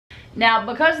Now,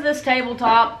 because this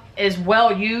tabletop is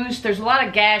well used, there's a lot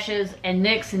of gashes and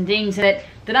nicks and dings in it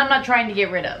that I'm not trying to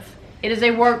get rid of. It is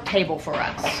a work table for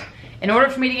us. In order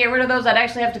for me to get rid of those, I'd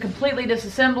actually have to completely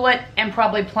disassemble it and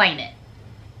probably plane it.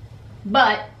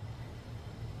 But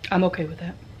I'm okay with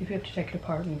that. If you have to take it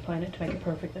apart and plane it to make it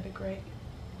perfect, that'd be great.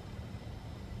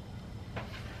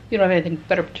 You don't have anything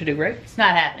better to do, right? it's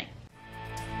not happening.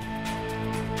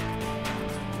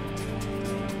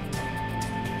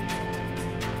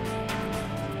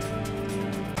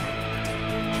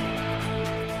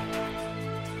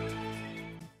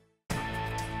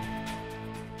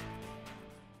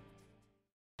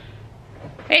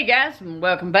 Hey guys, and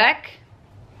welcome back.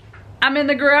 I'm in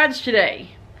the garage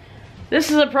today.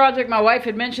 This is a project my wife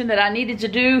had mentioned that I needed to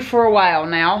do for a while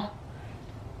now.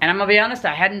 And I'm gonna be honest,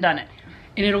 I hadn't done it.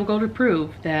 And it'll go to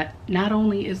prove that not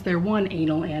only is there one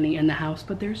anal Annie in the house,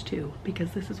 but there's two,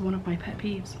 because this is one of my pet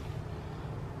peeves.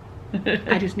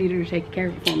 I just need her to take care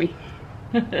of it for me.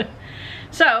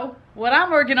 So, what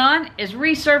I'm working on is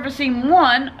resurfacing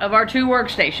one of our two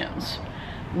workstations.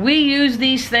 We use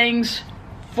these things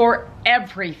for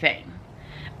everything.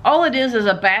 All it is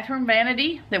a bathroom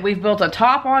vanity that we've built a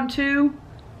top onto,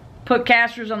 put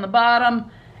casters on the bottom,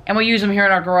 and we use them here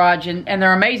in our garage, and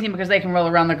they're amazing because they can roll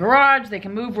around the garage, they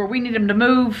can move where we need them to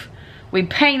move. We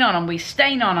paint on them, we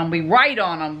stain on them, we write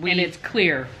on them. And it's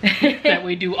clear that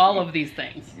we do all of these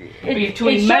things.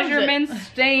 Between measurements,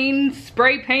 stains,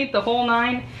 spray paint, the whole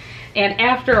nine. And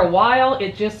after a while,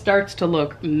 it just starts to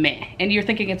look meh. And you're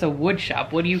thinking it's a wood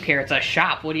shop. What do you care? It's a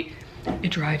shop. What do you...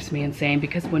 It drives me insane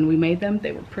because when we made them,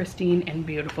 they were pristine and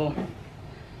beautiful.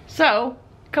 So,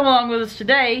 come along with us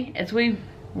today as we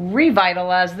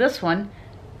revitalize this one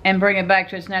and bring it back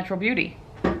to its natural beauty.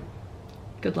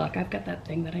 Good luck. I've got that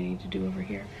thing that I need to do over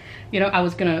here. You know, I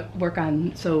was gonna work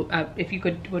on, so if you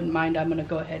wouldn't mind, I'm gonna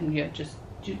go ahead and you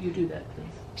do that, please.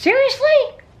 Seriously?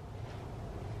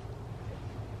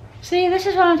 See, this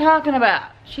is what I'm talking about.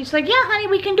 She's like, yeah, honey,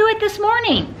 we can do it this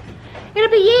morning.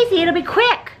 It'll be easy, it'll be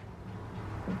quick.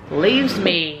 Leaves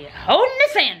me holding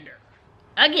the sander.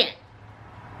 Again.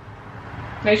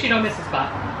 Make sure you don't miss a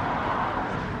spot.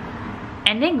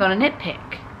 And then gonna nitpick.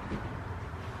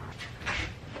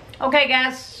 Okay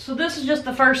guys, so this is just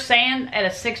the first sand at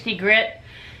a 60 grit.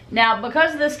 Now,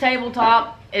 because this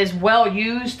tabletop is well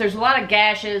used, there's a lot of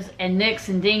gashes and nicks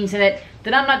and dings in it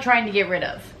that I'm not trying to get rid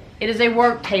of. It is a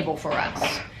work table for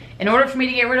us. In order for me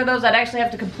to get rid of those, I'd actually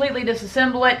have to completely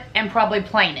disassemble it and probably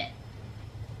plane it.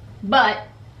 But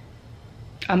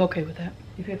I'm okay with that.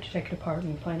 If you have to take it apart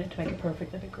and plane it to make it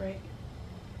perfect, that'd be great.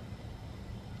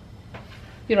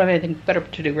 You don't have anything better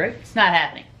to do, right? it's not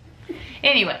happening.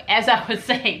 Anyway, as I was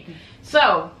saying,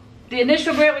 so the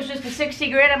initial grit was just a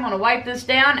 60 grit. I'm going to wipe this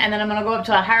down and then I'm going to go up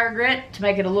to a higher grit to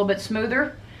make it a little bit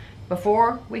smoother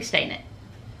before we stain it.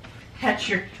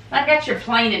 I got your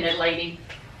planing it, lady.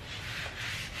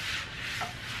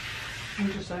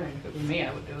 I'm just saying, if it was me,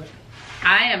 I would do it.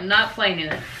 I am not planing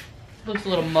it. Looks a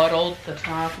little muddled, the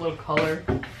top, a little color.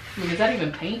 I mean, is that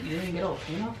even paint? You didn't get all the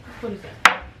paint off? What is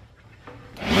that?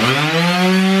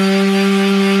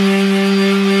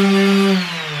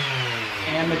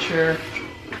 Amateur.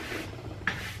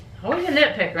 Always a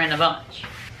nitpicker in the bunch.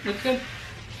 Looks good.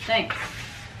 Thanks.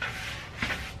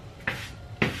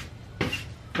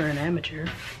 For an amateur.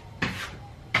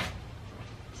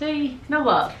 See, no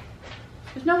love.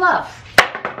 There's no love.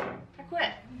 I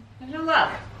quit. There's no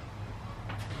love.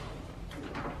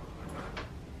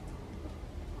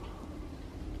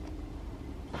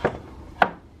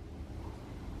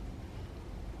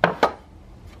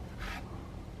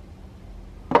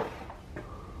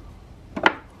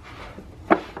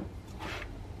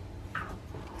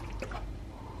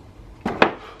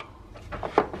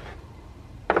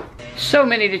 So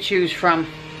many to choose from.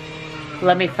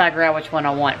 Let me figure out which one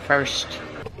I want first.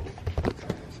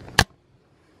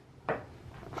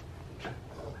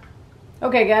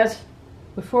 Okay guys,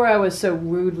 before I was so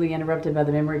rudely interrupted by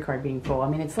the memory card being full, I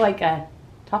mean, it's like I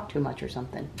talk too much or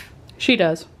something. She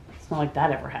does. It's not like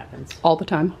that ever happens. All the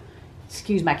time.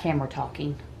 Excuse my camera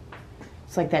talking.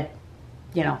 It's like that,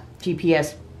 you know,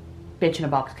 GPS bitch in a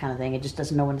box kind of thing. It just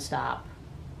doesn't know when to stop.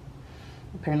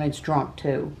 Apparently it's drunk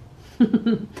too.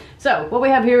 So what we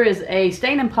have here is a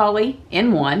Stain and Poly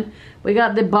in one. We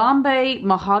got the Bombay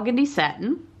Mahogany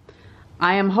Satin.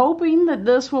 I am hoping that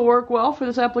this will work well for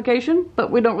this application,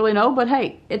 but we don't really know. But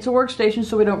hey, it's a workstation,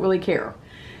 so we don't really care.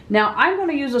 Now I'm going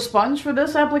to use a sponge for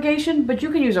this application, but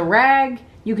you can use a rag,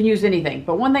 you can use anything.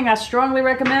 But one thing I strongly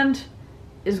recommend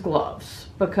is gloves,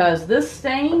 because this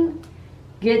stain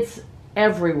gets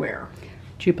everywhere.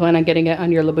 Do you plan on getting it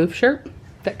on your Leboof shirt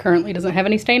that currently doesn't have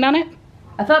any stain on it?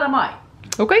 I thought I might.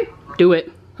 Okay, do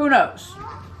it. Who knows?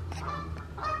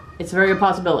 It's a very good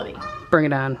possibility. Bring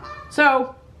it on.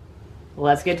 So,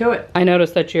 let's get to it. I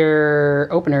noticed that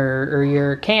your opener or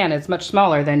your can is much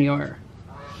smaller than your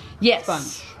Yes.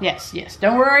 sponge. Yes, yes.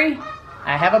 Don't worry.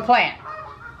 I have a plan.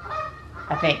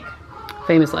 I think.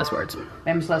 Famous last words.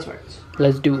 Famous last words.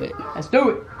 Let's do it. Let's do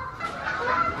it.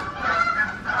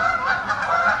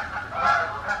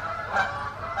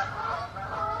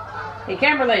 Hey,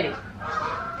 camera lady.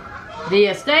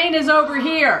 The stain is over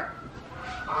here.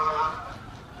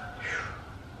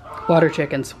 Water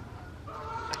chickens.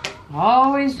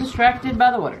 Always distracted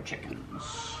by the water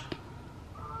chickens.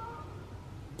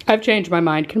 I've changed my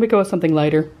mind. Can we go with something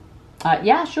lighter?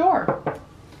 Yeah, sure.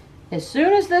 As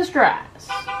soon as this dries.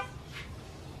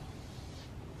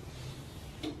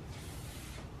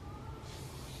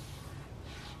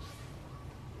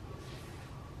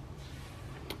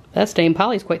 That stain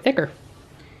poly's quite thicker.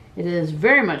 It is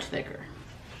very much thicker.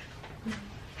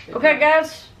 Okay,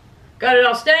 guys. Got it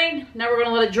all stained. Now we're going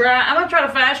to let it dry. I'm going to try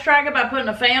to fast track it by putting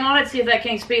a fan on it. See if that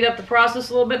can speed up the process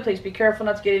a little bit. Please be careful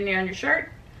not to get in there on your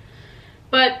shirt.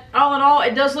 But all in all,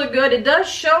 it does look good. It does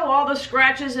show all the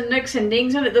scratches and nicks and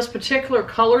dings in it. This particular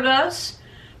color does.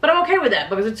 But I'm okay with that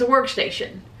because it's a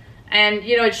workstation. And,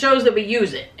 you know, it shows that we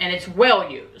use it. And it's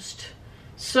well used.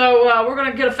 So we're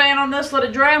going to get a fan on this, let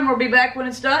it dry, and we'll be back when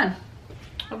it's done.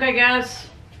 Okay, guys.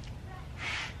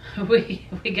 We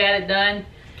got it done.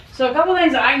 So a couple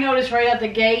things I noticed right out the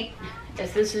gate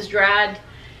as this is dried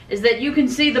is that you can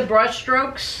see the brush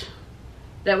strokes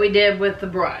that we did with the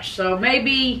brush. So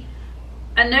maybe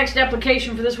a next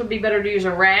application for this would be better to use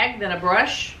a rag than a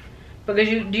brush. Because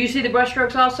do you see the brush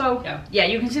strokes also? Yeah. Yeah,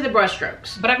 you can see the brush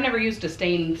strokes. But I've never used a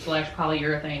stain /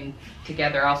 polyurethane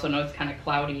together. I also know it's kind of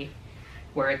cloudy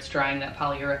where it's drying that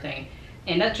polyurethane.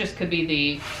 And that just could be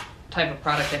the type of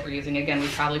product that we're using. Again, we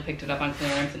probably picked it up on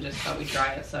clearance and just thought we'd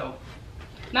try it. So,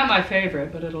 not my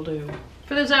favorite, but it'll do.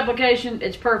 For this application,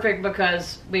 it's perfect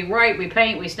because we write, we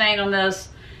paint, we stain on this,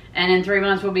 and in 3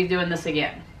 months we'll be doing this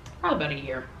again. Probably about a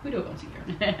year. We do it once a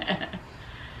year.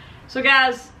 So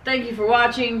guys, thank you for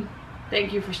watching.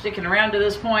 Thank you for sticking around to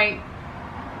this point.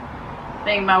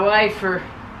 Thank my wife for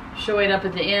showing up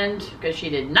at the end because she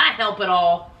did not help at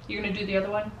all. You're going to do the other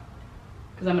one?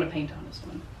 Because I'm going to paint on this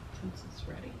one since it's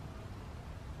ready.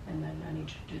 And then I need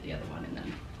you to do the other one, and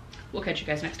then we'll catch you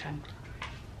guys next time.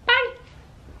 Bye!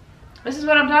 This is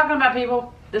what I'm talking about,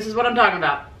 people. This is what I'm talking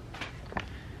about.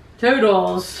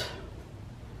 Toodles.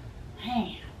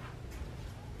 Hey,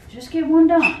 just get one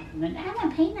done. And then I'm going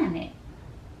to paint on it.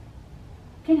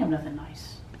 Can't have nothing nice.